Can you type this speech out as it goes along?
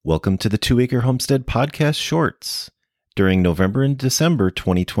Welcome to the 2 Acre Homestead Podcast Shorts. During November and December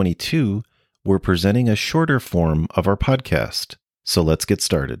 2022, we're presenting a shorter form of our podcast. So let's get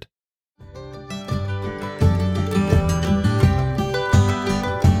started.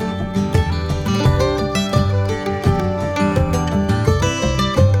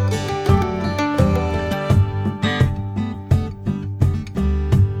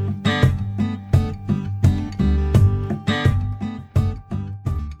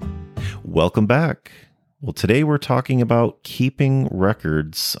 Welcome back. Well, today we're talking about keeping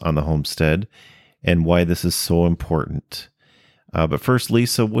records on the homestead and why this is so important. But first,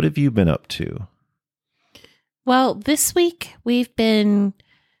 Lisa, what have you been up to? Well, this week we've been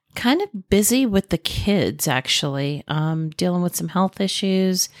kind of busy with the kids, actually, dealing with some health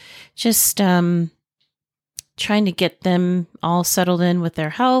issues, just trying to get them all settled in with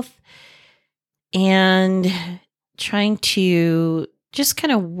their health and trying to just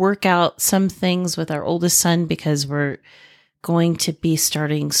kind of work out some things with our oldest son because we're going to be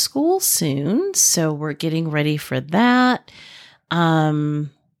starting school soon. So we're getting ready for that. We're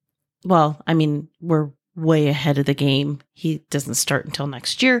way ahead of the game. He doesn't start until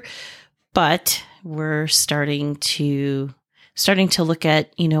next year, but we're starting to look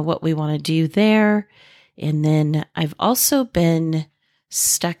at, what we want to do there. And then I've also been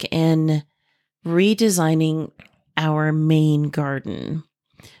stuck in redesigning our main garden.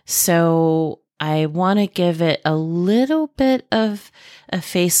 So I want to give it a little bit of a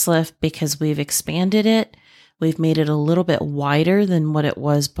facelift because we've expanded it. We've made it a little bit wider than what it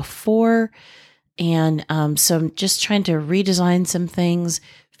was before. And so I'm just trying to redesign some things,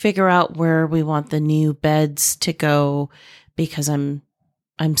 figure out where we want the new beds to go because I'm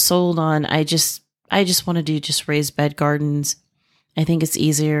sold on, I just want to do just raised bed gardens. I think it's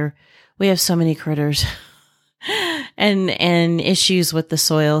easier. We have so many critters. and issues with the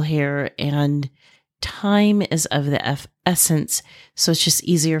soil here, and time is of the essence. So it's just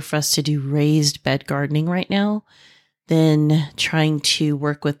easier for us to do raised bed gardening right now than trying to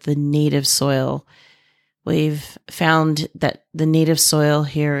work with the native soil. We've found that the native soil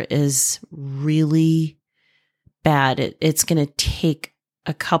here is really bad. It's going to take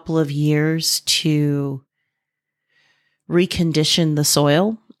a couple of years to recondition the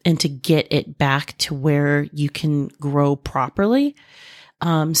soil and to get it back to where you can grow properly.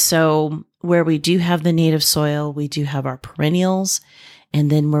 So where we do have the native soil, we do have our perennials, and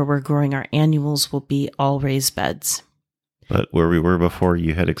then where we're growing our annuals will be all raised beds. But where we were before,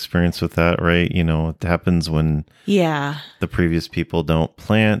 you had experience with that, right? It happens when the previous people don't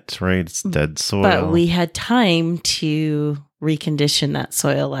plant, right? It's dead soil. But we had time to recondition that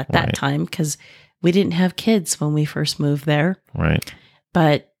soil at that time because we didn't have kids when we first moved there. Right.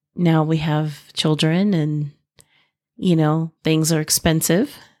 But now we have children and, things are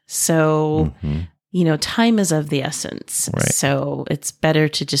expensive. So, time is of the essence. Right. So it's better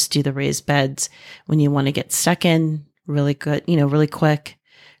to just do the raised beds when you want to get stuck in really good, really quick,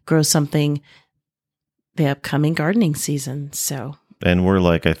 grow something the upcoming gardening season. So, and we're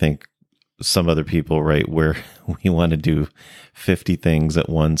like, I think some other people, right, where we want to do 50 things at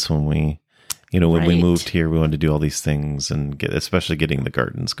once when we we moved here, we wanted to do all these things and especially getting the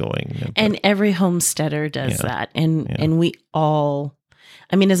gardens going. And every homesteader does that. And we all,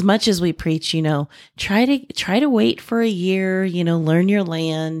 as much as we preach, try to wait for a year, learn your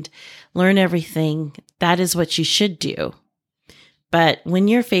land, learn everything. That is what you should do. But when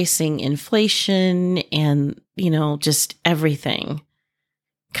you're facing inflation and, just everything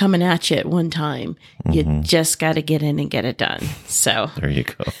coming at you at one time, you just got to get in and get it done. So there you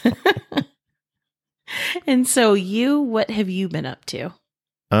go. And so what have you been up to?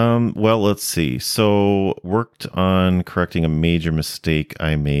 Well, let's see. So worked on correcting a major mistake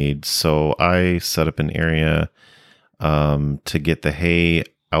I made. So I set up an area to get the hay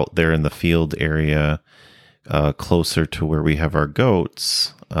out there in the field area closer to where we have our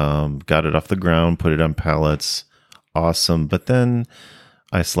goats. Got it off the ground, put it on pallets. Awesome. But then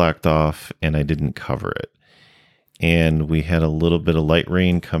I slacked off and I didn't cover it. And we had a little bit of light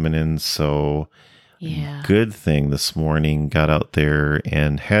rain coming in, so good thing this morning got out there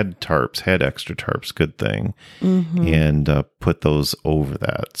and had extra tarps, good thing, and put those over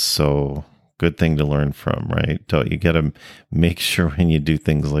that. So good thing to learn from, right? You got to make sure when you do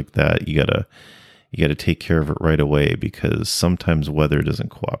things like that, you got to take care of it right away because sometimes weather doesn't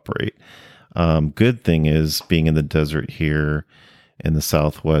cooperate. Good thing is being in the desert here in the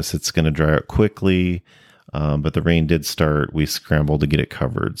Southwest, it's going to dry out quickly. But the rain did start. We scrambled to get it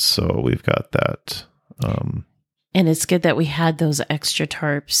covered. So we've got that. And it's good that we had those extra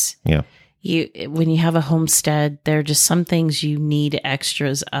tarps. Yeah. when you have a homestead, there are just some things you need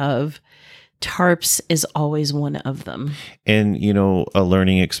extras of. Tarps is always one of them. And, a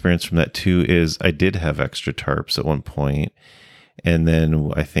learning experience from that too is I did have extra tarps at one point. And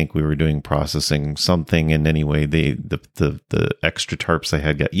then I think we were doing processing something. And anyway, the extra tarps I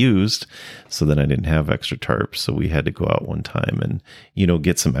had got used. So then I didn't have extra tarps. So we had to go out one time and,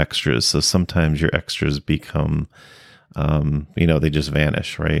 get some extras. So sometimes your extras become, they just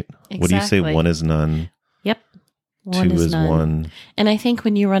vanish, right? Exactly. What do you say? One is none. Yep. Two is none. one. And I think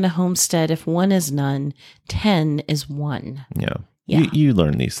when you run a homestead, if one is none, 10 is one. Yeah. Yeah. You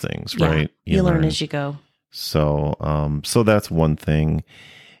learn these things, right? You learn as you go. So, so that's one thing.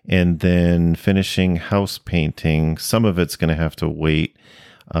 And then finishing house painting, some of it's going to have to wait,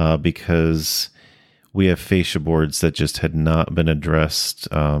 because we have fascia boards that just had not been addressed.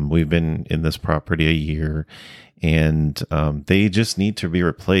 We've been in this property a year, and they just need to be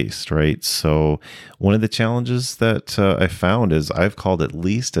replaced, right? So one of the challenges that I found is I've called at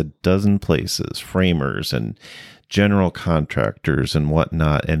least a dozen places, framers and general contractors and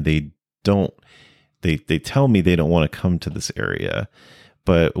whatnot, and they tell me they don't want to come to this area.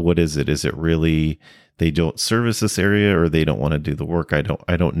 But what is it? Is it really they don't service this area, or they don't want to do the work? I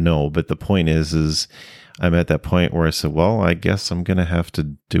don't know. But the point is I'm at that point where I said, well, I guess I'm going to have to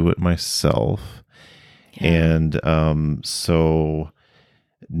do it myself. Yeah. And so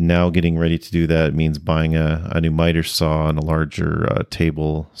now getting ready to do that means buying a new miter saw and a larger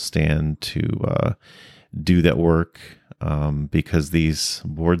table stand to do that work, because these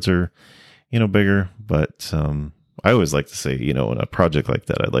boards are, bigger. But I always like to say, in a project like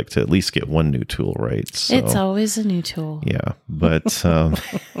that, I'd like to at least get one new tool, right? So, it's always a new tool. Yeah. But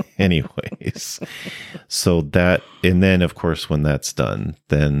anyways, so that, and then of course, when that's done,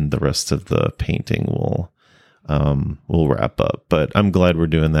 then the rest of the painting will wrap up. But I'm glad we're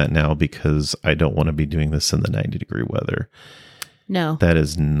doing that now, because I don't want to be doing this in the 90-degree weather. No. That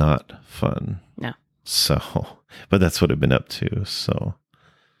is not fun. No. So, but that's what I've been up to. So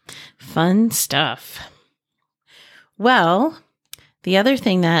fun stuff. Well, the other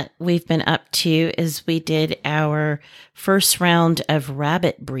thing that we've been up to is we did our first round of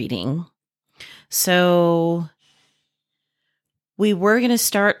rabbit breeding. So we were going to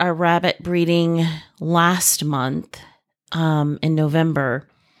start our rabbit breeding last month, in November.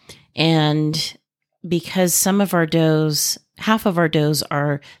 And because some of our does, half of our does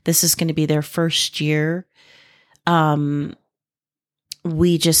this is going to be their first year,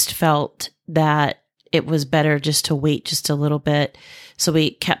 we just felt that it was better just to wait just a little bit. So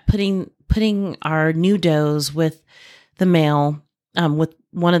we kept putting our new does with the male, with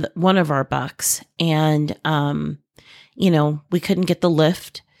one of our bucks, and we couldn't get the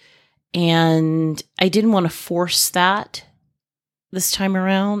lift, and I didn't want to force that this time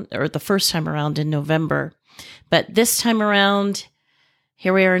around, or the first time around in November, but this time around,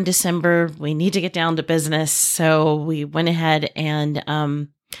 here we are in December. We need to get down to business, so we went ahead and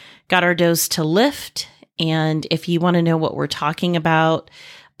got our does to lift. And if you want to know what we're talking about,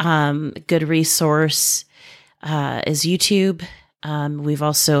 good resource is YouTube. We've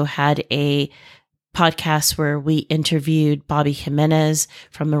also had a podcast where we interviewed Bobby Jimenez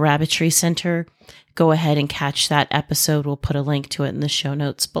from the Rabbitry Center. Go ahead and catch that episode. We'll put a link to it in the show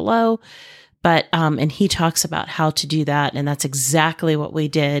notes below. But and he talks about how to do that, and that's exactly what we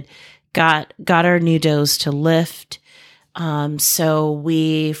did. Got our new does to lift. So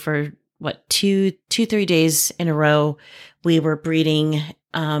we, for 3 days in a row, we were breeding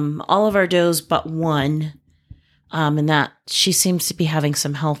all of our does but one, and that she seems to be having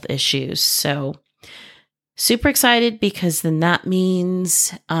some health issues. So super excited, because then that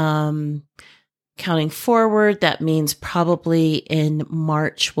means counting forward, that means probably in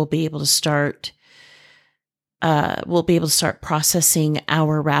March we'll be able to start processing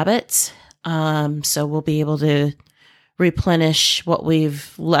our rabbits. So we'll be able to replenish what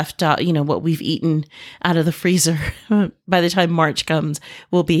we've left out, what we've eaten out of the freezer. By the time March comes,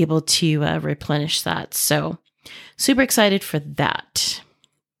 we'll be able to replenish that. So super excited for that.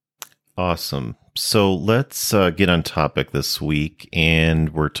 Awesome. So let's get on topic this week,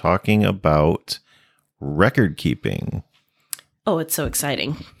 and we're talking about record keeping. Oh, it's so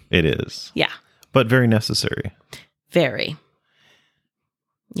exciting. It is. Yeah. But very necessary. Very.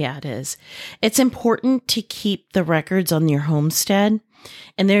 Yeah, it is. It's important to keep the records on your homestead.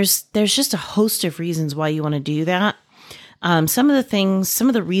 And there's just a host of reasons why you want to do that. Some of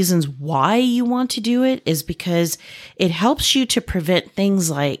the reasons why you want to do it is because it helps you to prevent things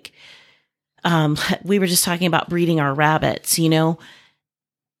like, we were just talking about breeding our rabbits.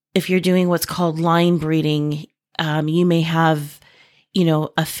 If you're doing what's called line breeding, you may have,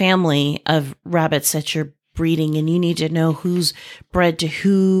 a family of rabbits that you're breeding, and you need to know who's bred to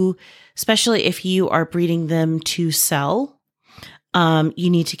who, especially if you are breeding them to sell. You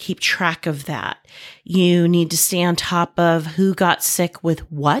need to keep track of that. You need to stay on top of who got sick with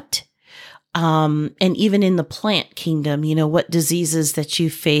what. And even in the plant kingdom, what diseases that you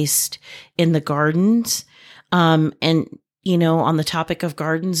faced in the gardens. And, on the topic of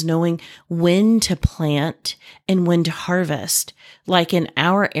gardens, knowing when to plant and when to harvest. Like in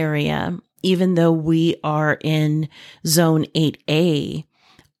our area, even though we are in zone 8A,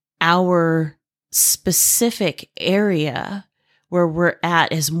 our specific area where we're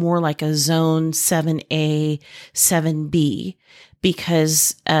at is more like a zone 7A, 7B,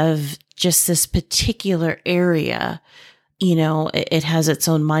 because of just this particular area, it has its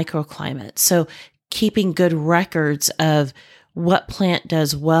own microclimate. So keeping good records of what plant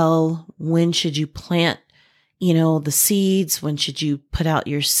does well, when should you plant, the seeds, when should you put out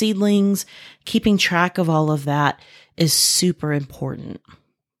your seedlings, keeping track of all of that is super important.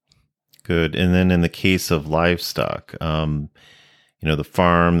 Good. And then in the case of livestock, the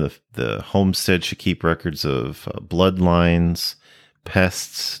farm, the homestead should keep records of bloodlines,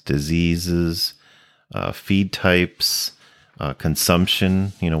 pests, diseases, feed types,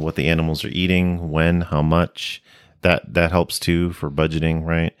 consumption, what the animals are eating, when, how much. That helps too for budgeting,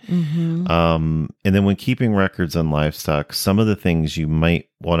 right? Mm-hmm. And then when keeping records on livestock, some of the things you might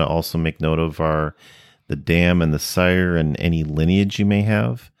want to also make note of are the dam and the sire and any lineage you may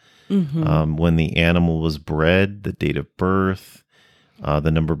have. Mm-hmm. When the animal was bred, the date of birth,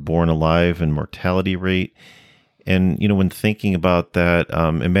 the number born alive and mortality rate. And, when thinking about that,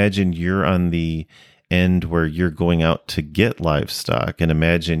 imagine you're on the end where you're going out to get livestock, and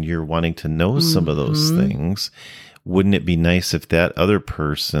imagine you're wanting to know some of those things. Wouldn't it be nice if that other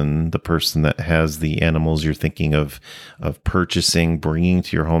person, the person that has the animals you're thinking of purchasing, bringing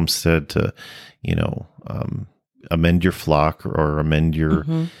to your homestead to, amend your flock or amend your,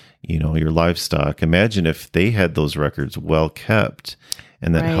 your livestock. Imagine if they had those records well kept,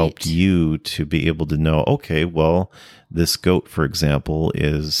 and that helped you to be able to know, okay, well, this goat, for example,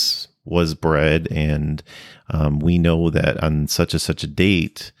 was bred, and we know that on such a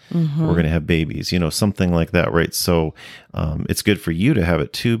date, we're going to have babies, something like that, right? So it's good for you to have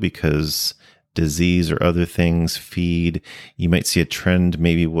it too, because disease or other things, feed, you might see a trend.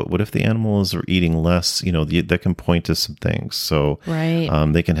 Maybe what if the animals are eating less? That can point to some things. So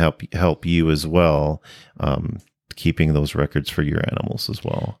they can help you as well, keeping those records for your animals as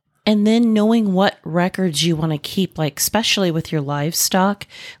well. And then knowing what records you want to keep, like especially with your livestock,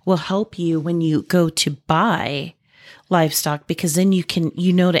 will help you when you go to buy livestock, because then you can,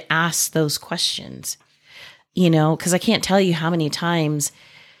 to ask those questions, because I can't tell you how many times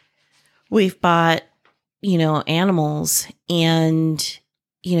we've bought, animals, and,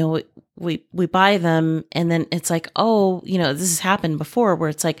 we buy them, and then it's like, oh, this has happened before, where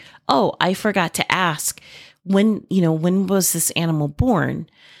it's like, oh, I forgot to ask when was this animal born?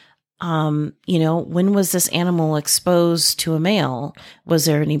 When was this animal exposed to a male? Was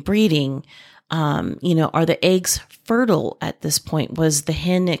there any breeding? Are the eggs fertile at this point? Was the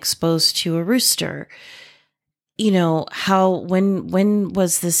hen exposed to a rooster? When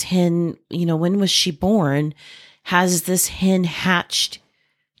was this hen, when was she born? Has this hen hatched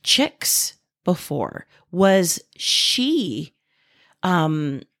chicks before? Was she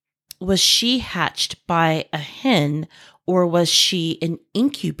hatched by a hen, or was she an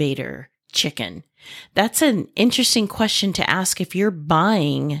incubator chicken? That's an interesting question to ask if you're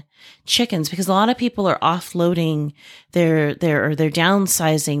buying chickens, because a lot of people are offloading they're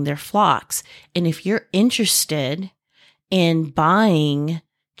downsizing their flocks. And if you're interested in buying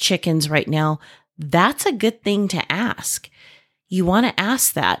chickens right now, that's a good thing to ask. You want to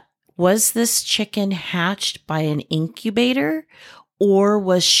ask that. Was this chicken hatched by an incubator, or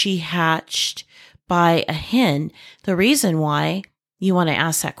was she hatched by a hen? The reason why you want to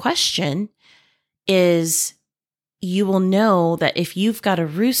ask that question is you will know that if you've got a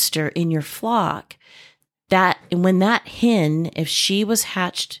rooster in your flock, that when that hen, if she was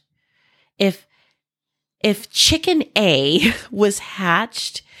hatched, if chicken A was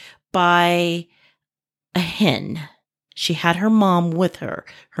hatched by a hen, she had her mom with her.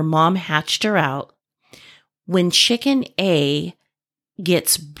 Her mom hatched her out. When chicken A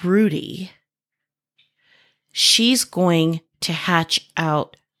gets broody, she's going to hatch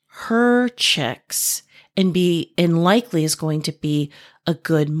out her chicks and likely is going to be a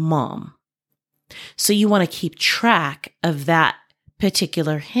good mom. So you want to keep track of that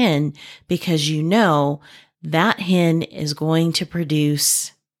particular hen, because that hen is going to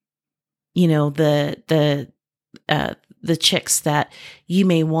produce, the the chicks that you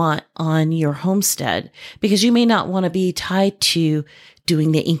may want on your homestead, because you may not want to be tied to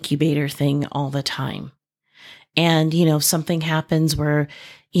doing the incubator thing all the time. And, if something happens where,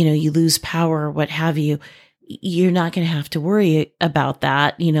 you lose power or what have you, you're not going to have to worry about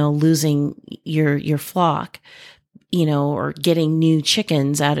that, losing your flock, or getting new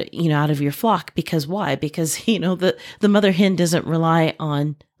chickens out of your flock. Because why? Because, the mother hen doesn't rely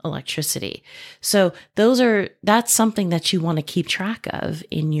on electricity. So that's something that you want to keep track of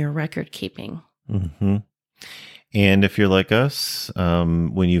in your record keeping. Mm-hmm. And if you're like us,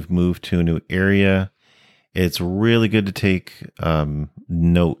 when you've moved to a new area, it's really good to take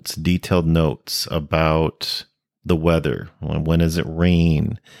detailed notes about the weather. When does it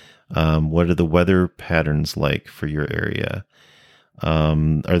rain? What are the weather patterns like for your area?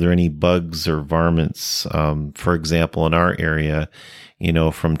 Are there any bugs or varmints? For example, in our area,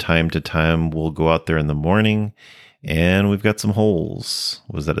 from time to time, we'll go out there in the morning and we've got some holes.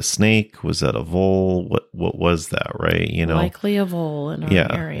 Was that a snake? Was that a vole? What was that, right? Likely a vole in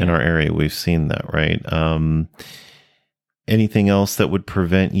our area. In our area, we've seen that, right? Anything else that would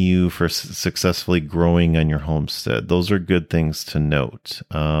prevent you from successfully growing on your homestead? Those are good things to note.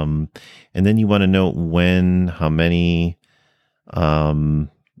 And then you want to note when, how many,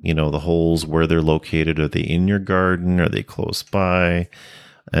 the holes, where they're located. Are they in your garden? Are they close by?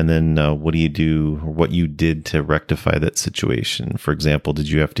 And then what do you do, or what you did to rectify that situation? For example, did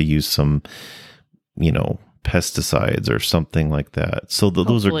you have to use some, pesticides or something like that? So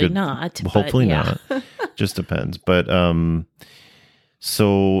those are good. Hopefully not. Just depends. But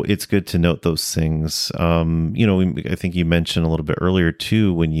so it's good to note those things. I think you mentioned a little bit earlier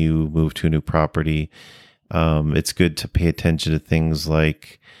too, when you move to a new property, it's good to pay attention to things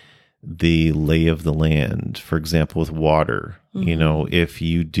like the lay of the land. For example, with water, if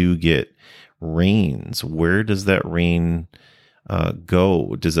you do get rains, where does that rain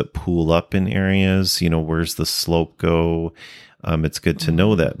go? Does it pool up in areas? Where's the slope go? It's good to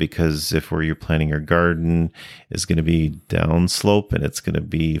know that, because if where you're planting your garden is going to be downslope and it's going to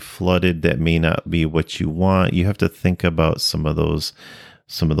be flooded, that may not be what you want. You have to think about some of those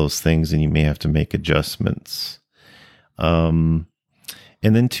things, and you may have to make adjustments.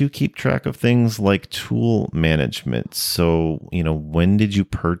 And then to keep track of things like tool management. So, when did you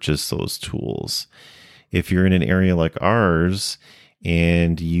purchase those tools? If you're in an area like ours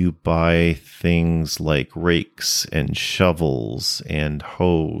and you buy things like rakes and shovels and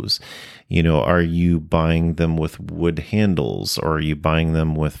hoes, are you buying them with wood handles, or are you buying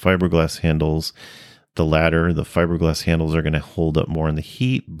them with fiberglass handles? The latter, the fiberglass handles, are going to hold up more in the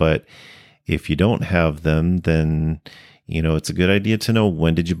heat. But if you don't have them, then it's a good idea to know,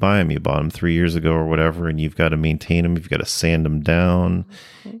 when did you buy them? You bought them 3 years ago or whatever, and you've got to maintain them. You've got to sand them down.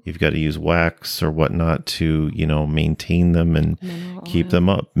 Okay. You've got to use wax or whatnot to, maintain them and keep them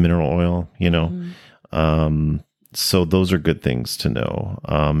up. Mineral oil, So those are good things to know,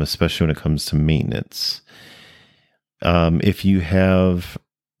 especially when it comes to maintenance. If you have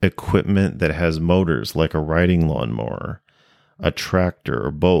equipment that has motors, like a riding lawnmower, a tractor,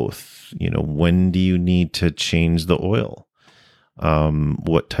 or both, when do you need to change the oil?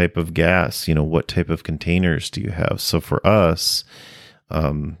 What type of gas, what type of containers do you have? So for us,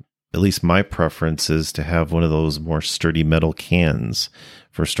 at least my preference is to have one of those more sturdy metal cans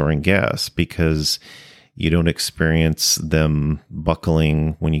for storing gas, because you don't experience them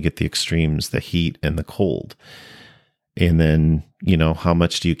buckling when you get the extremes, the heat and the cold. And then, how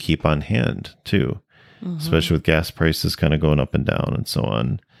much do you keep on hand too? Especially with gas prices kind of going up and down and so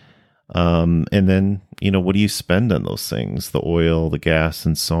on. And then, what do you spend on those things? The oil, the gas,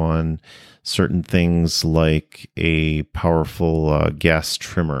 and so on. Certain things like a powerful gas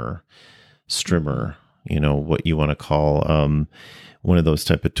strimmer, what you want to call one of those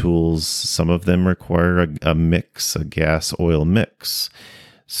type of tools. Some of them require a mix, a gas oil mix.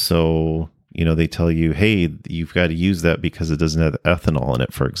 So, they tell you, hey, you've got to use that because it doesn't have ethanol in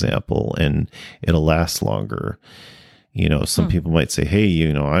it, for example, and it'll last longer. Some people might say,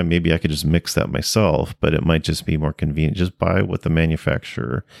 hey, maybe I could just mix that myself, but it might just be more convenient. Just buy what the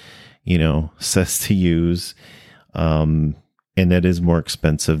manufacturer, says to use. And that is more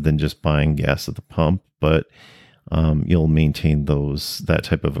expensive than just buying gas at the pump, but you'll maintain that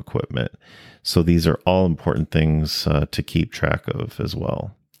type of equipment. So these are all important things to keep track of as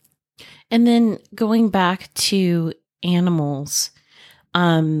well. And then going back to animals,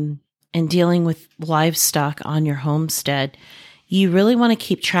 and dealing with livestock on your homestead, you really want to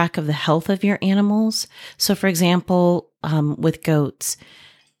keep track of the health of your animals. So for example, with goats,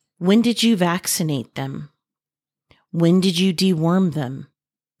 when did you vaccinate them? When did you deworm them?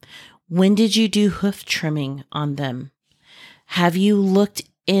 When did you do hoof trimming on them? Have you looked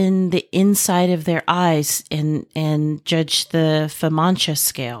in the inside of their eyes and judged the Fibonacci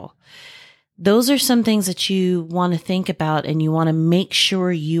scale? Those are some things that you want to think about, and you want to make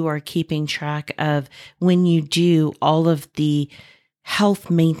sure you are keeping track of when you do all of the health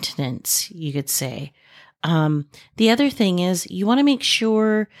maintenance, you could say. The other thing is you want to make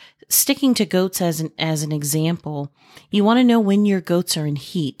sure, sticking to goats as an example, you want to know when your goats are in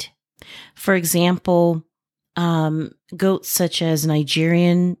heat. For example, goats such as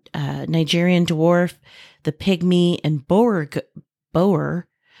Nigerian dwarf, the pygmy, and Boer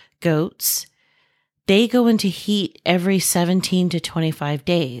goats, they go into heat every 17 to 25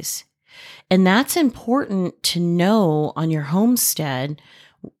 days. And that's important to know on your homestead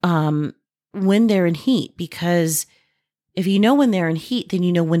when they're in heat, because if you know when they're in heat, then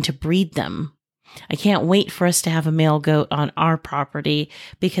you know when to breed them. I can't wait for us to have a male goat on our property,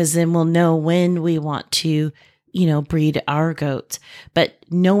 because then we'll know when we want to, breed our goats. But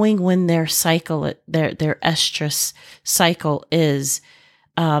knowing when their cycle, their estrus cycle is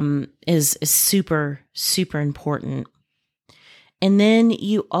super, super important. And then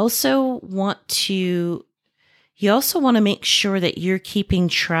you also want to make sure that you're keeping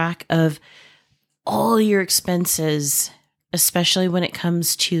track of all your expenses, especially when it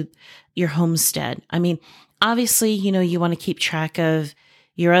comes to your homestead. I mean, obviously, you want to keep track of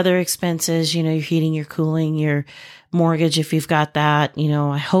your other expenses, your heating, your cooling, your mortgage, if you've got that.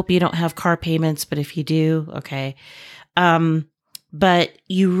 I hope you don't have car payments, but if you do, okay. But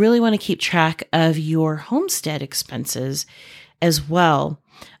you really want to keep track of your homestead expenses as well.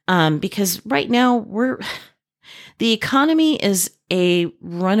 Because right now the economy is a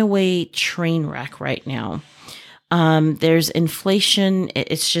runaway train wreck right now. There's inflation.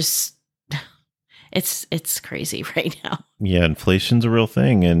 It's just, it's crazy right now. Yeah. Inflation's a real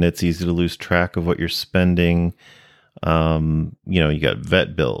thing, and it's easy to lose track of what you're spending. You got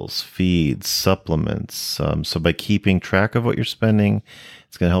vet bills, feeds, supplements. So by keeping track of what you're spending,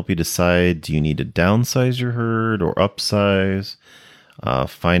 it's going to help you decide, do you need to downsize your herd or upsize,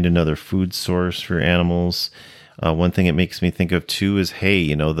 find another food source for your animals. One thing it makes me think of too is hay.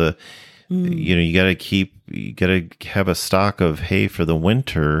 You got to have a stock of hay for the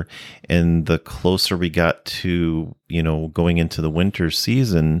winter. And the closer we got to, going into the winter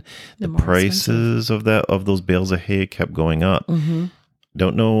season, the prices of those bales of hay kept going up. Mm-hmm.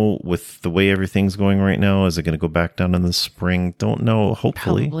 Don't know, with the way everything's going right now, is it going to go back down in the spring? Don't know.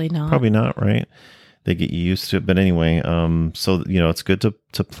 Hopefully. Probably not, right? They get you used to it. But anyway, so, it's good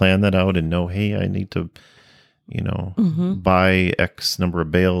to plan that out and know, hey, I need to, buy X number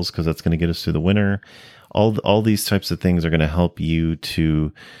of bales because that's going to get us through the winter. All these types of things are going to help you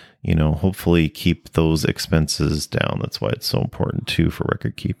to, hopefully keep those expenses down. That's why it's so important too for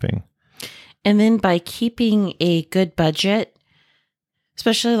record keeping. And then by keeping a good budget,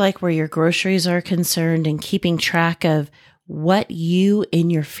 especially like where your groceries are concerned, and keeping track of what you and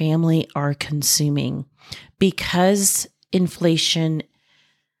your family are consuming, because inflation,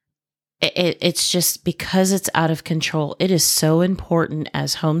 it's just, because it's out of control. It is so important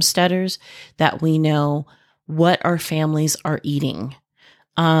as homesteaders that we know what our families are eating.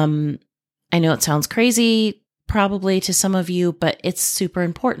 I know it sounds crazy probably to some of you, but it's super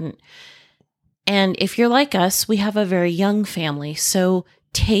important. And if you're like us, we have a very young family, so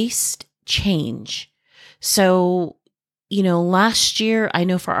taste change. So, last year, I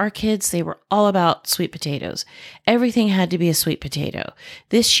know for our kids, they were all about sweet potatoes. Everything had to be a sweet potato.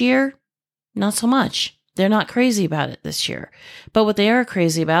 This year, not so much. They're not crazy about it this year. But what they are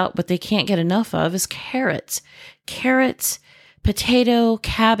crazy about, what they can't get enough of, is carrots. Carrots, potato,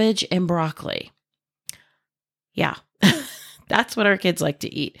 cabbage, and broccoli. Yeah. That's what our kids like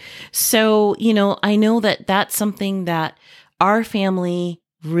to eat. So, I know that that's something that our family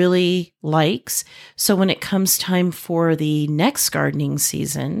really likes. So when it comes time for the next gardening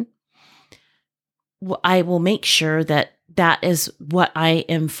season, I will make sure that is what I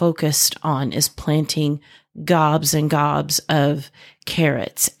am focused on, is planting gobs and gobs of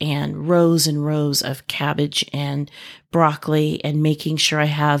carrots and rows of cabbage and broccoli, and making sure I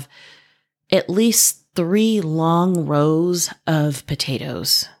have at least 3 long rows of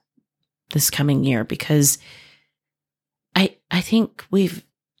potatoes this coming year, because I think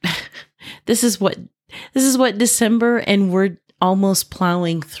this is what December, and we're almost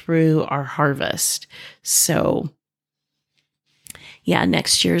plowing through our harvest. So yeah,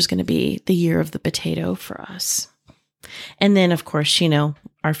 next year is going to be the year of the potato for us. And then, of course,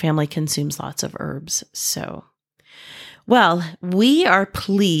 our family consumes lots of herbs. So, well, we are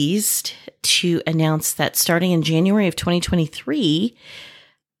pleased to announce that starting in January of 2023,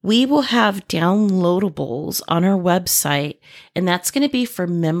 we will have downloadables on our website, and that's going to be for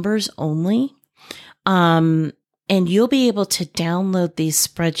members only. And you'll be able to download these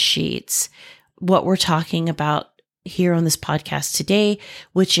spreadsheets, what we're talking about here on this podcast today,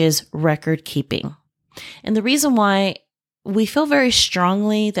 which is record keeping. And the reason why we feel very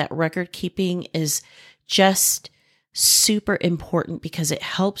strongly that record keeping is just super important because it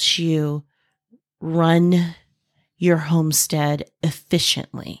helps you run your homestead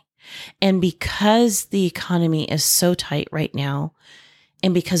efficiently. And because the economy is so tight right now,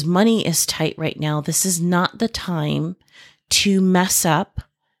 and because money is tight right now, this is not the time to mess up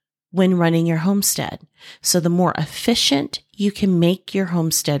when running your homestead. So the more efficient you can make your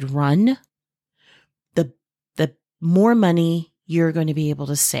homestead run, the more money you're going to be able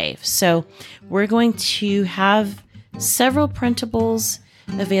to save. So we're going to have several printables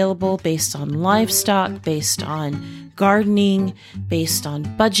available based on livestock, based on gardening, based on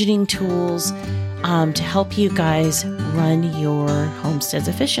budgeting tools, to help you guys run your homesteads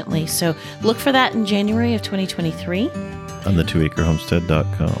efficiently. So look for that in January of 2023. On the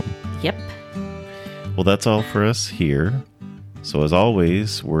 2acrehomestead.com. Yep. Well, that's all for us here. So as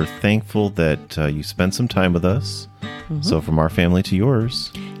always, we're thankful that you spent some time with us. Mm-hmm. So from our family to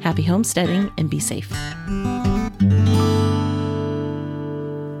yours, happy homesteading and be safe.